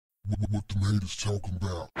What the haters talking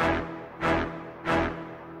about?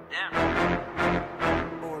 Yeah.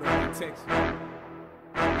 Order of protection.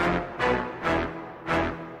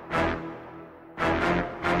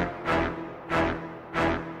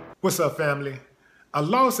 What's up, family? A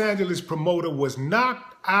Los Angeles promoter was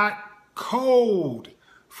knocked out cold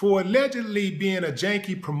for allegedly being a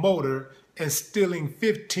janky promoter and stealing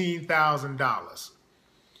 $15,000.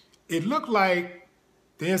 It looked like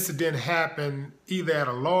the incident happened either at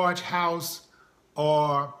a large house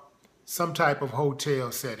or some type of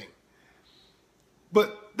hotel setting.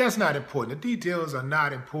 But that's not important. The details are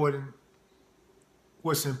not important.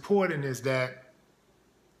 What's important is that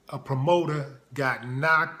a promoter got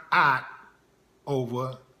knocked out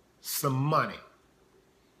over some money,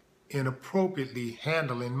 inappropriately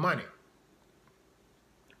handling money,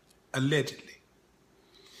 allegedly.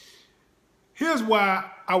 Here's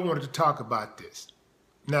why I wanted to talk about this.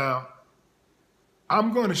 Now,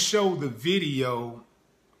 I'm going to show the video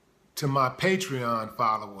to my Patreon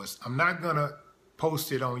followers. I'm not going to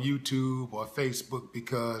post it on YouTube or Facebook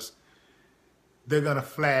because they're going to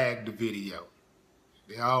flag the video.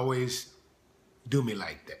 They always do me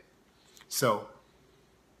like that. So,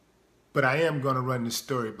 but I am going to run this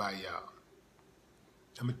story by y'all.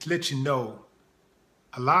 I'm going to let you know,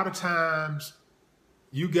 a lot of times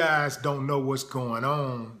you guys don't know what's going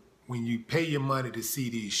on when you pay your money to see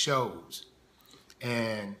these shows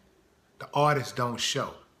and the artists don't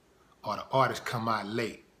show, or the artists come out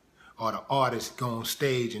late, or the artists go on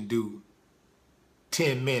stage and do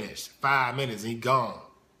 10 minutes, 5 minutes and he gone.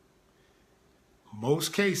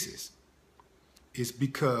 Most cases, it's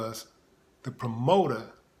because the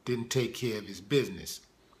promoter didn't take care of his business.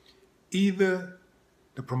 Either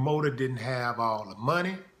the promoter didn't have all the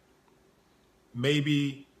money,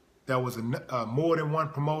 maybe there was more than one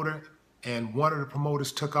promoter and one of the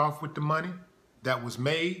promoters took off with the money that was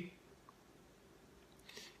made.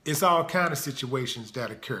 It's all kind of situations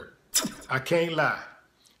that occur. I can't lie.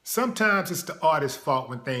 Sometimes it's the artist's fault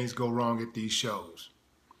when things go wrong at these shows.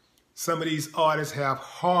 Some of these artists have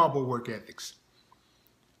horrible work ethics.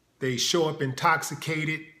 They show up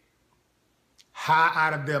intoxicated, high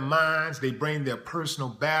out of their minds. They bring their personal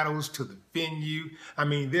battles to the venue. I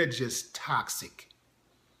mean, they're just toxic.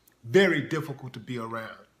 Very difficult to be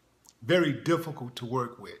around. Very difficult to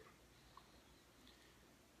work with.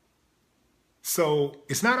 So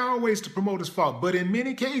it's not always the promoter's fault, but in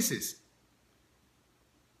many cases,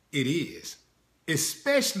 it is.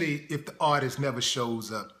 Especially if the artist never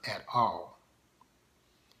shows up at all.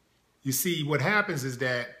 You see, what happens is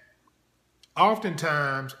that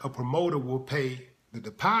oftentimes a promoter will pay the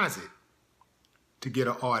deposit to get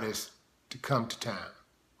an artist to come to town.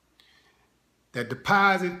 That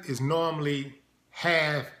deposit is normally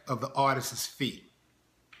half of the artist's fee.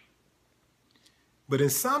 But in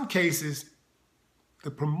some cases,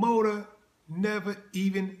 the promoter never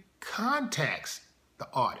even contacts the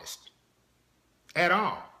artist at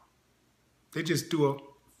all. They just do a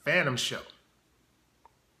phantom show.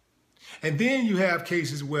 And then you have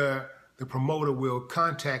cases where the promoter will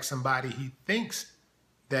contact somebody he thinks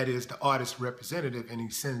that is the artist's representative, and he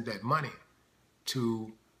sends that money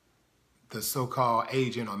to the so-called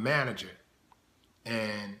agent or manager.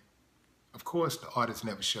 And of course, the artist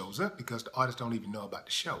never shows up because the artist don't even know about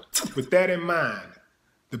the show. With that in mind,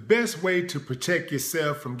 the best way to protect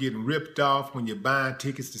yourself from getting ripped off when you're buying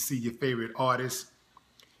tickets to see your favorite artist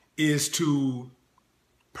is to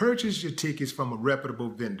purchase your tickets from a reputable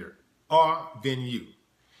vendor or venue.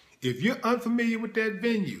 If you're unfamiliar with that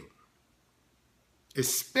venue,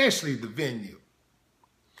 especially the venue,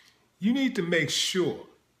 you need to make sure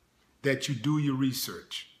that you do your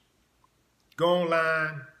research. Go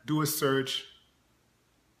online, do a search,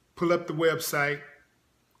 pull up the website.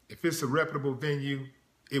 If it's a reputable venue,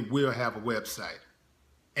 it will have a website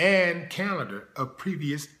and calendar of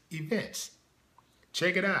previous events.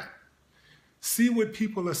 Check it out. See what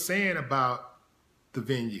people are saying about the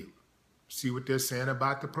venue. See what they're saying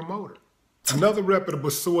about the promoter. Another reputable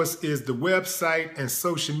source is the website and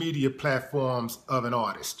social media platforms of an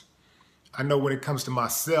artist. I know when it comes to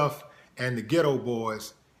myself and the Ghetto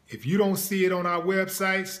Boys, if you don't see it on our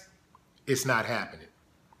websites, it's not happening.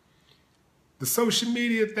 The social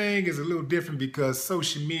media thing is a little different because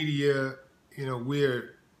social media,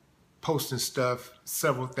 we're posting stuff,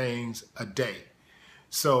 several things a day.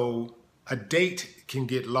 So a date can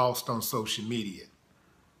get lost on social media.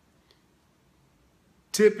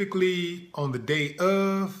 Typically on the day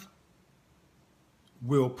of,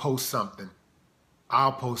 we'll post something.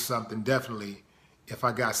 I'll post something definitely. If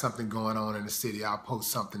I got something going on in the city, I'll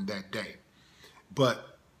post something that day.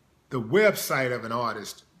 But the website of an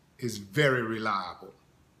artist is very reliable.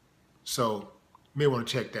 So you may want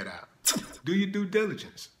to check that out. Do your due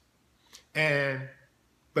diligence.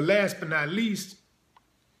 But last but not least,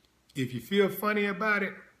 if you feel funny about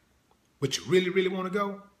it, but you really, really want to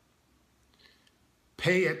go,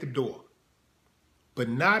 pay at the door. But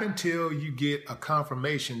not until you get a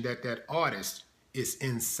confirmation that that artist is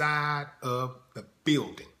inside of the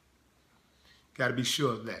building. Got to be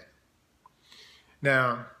sure of that.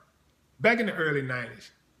 Now, back in the early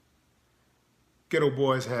 90s, Ghetto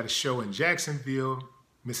Boys had a show in Jackson,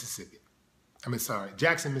 Mississippi.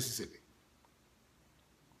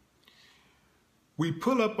 We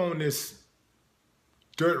pull up on this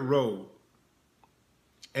dirt road,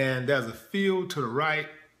 and there's a field to the right,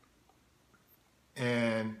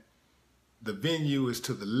 and the venue is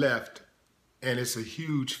to the left, and it's a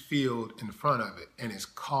huge field in front of it, and it's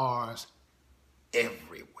cars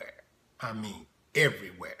everywhere. I mean,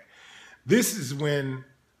 everywhere. This is when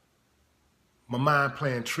My Mind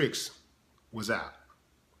Playing Tricks was out.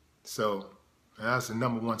 So that's the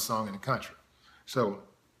 #1 song in the country. So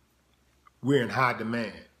we're in high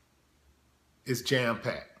demand. It's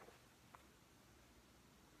jam-packed.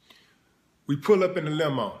 We pull up in the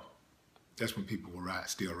limo. That's when people were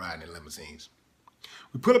still riding in limousines.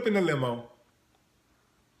 We pull up in the limo.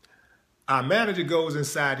 Our manager goes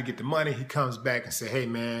inside to get the money. He comes back and says, hey,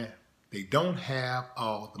 man, they don't have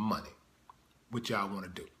all the money. What y'all want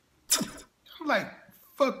to do? I'm like,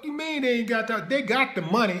 fuck you mean they ain't got that? They got the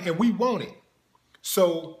money and we want it.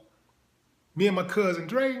 So me and my cousin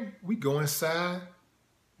Dre, we go inside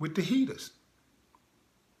with the heaters.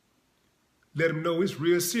 Let him know it's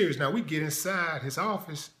real serious. Now we get inside his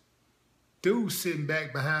office. Dude sitting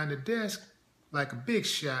back behind the desk like a big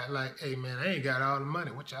shot, like, hey man, I ain't got all the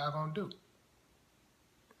money. What y'all gonna do?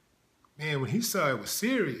 Man, when he saw it was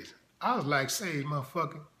serious, I was like, say,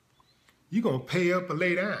 motherfucker, you gonna pay up or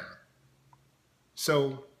lay down?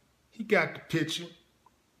 So he got the picture,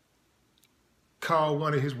 called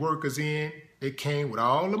one of his workers in. They came with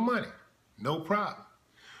all the money, no problem.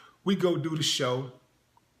 We go do the show,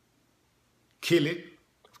 kill it,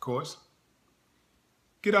 of course,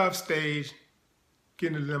 get off stage, get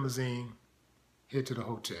in the limousine, head to the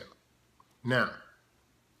hotel. Now,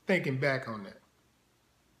 thinking back on that,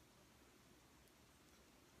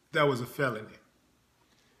 that was a felony.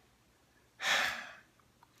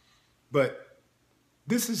 But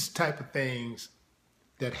this is the type of things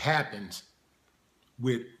that happens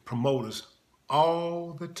with promoters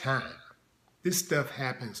all the time. This stuff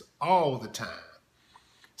happens all the time.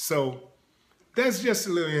 So that's just a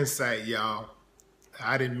little insight, y'all.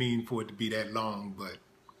 I didn't mean for it to be that long, but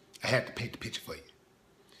I had to paint the picture for you.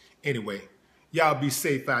 Anyway, y'all be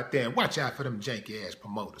safe out there and watch out for them janky ass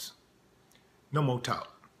promoters. No more talk.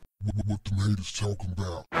 What the haters talking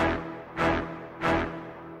about?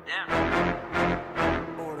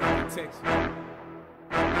 Order of protection.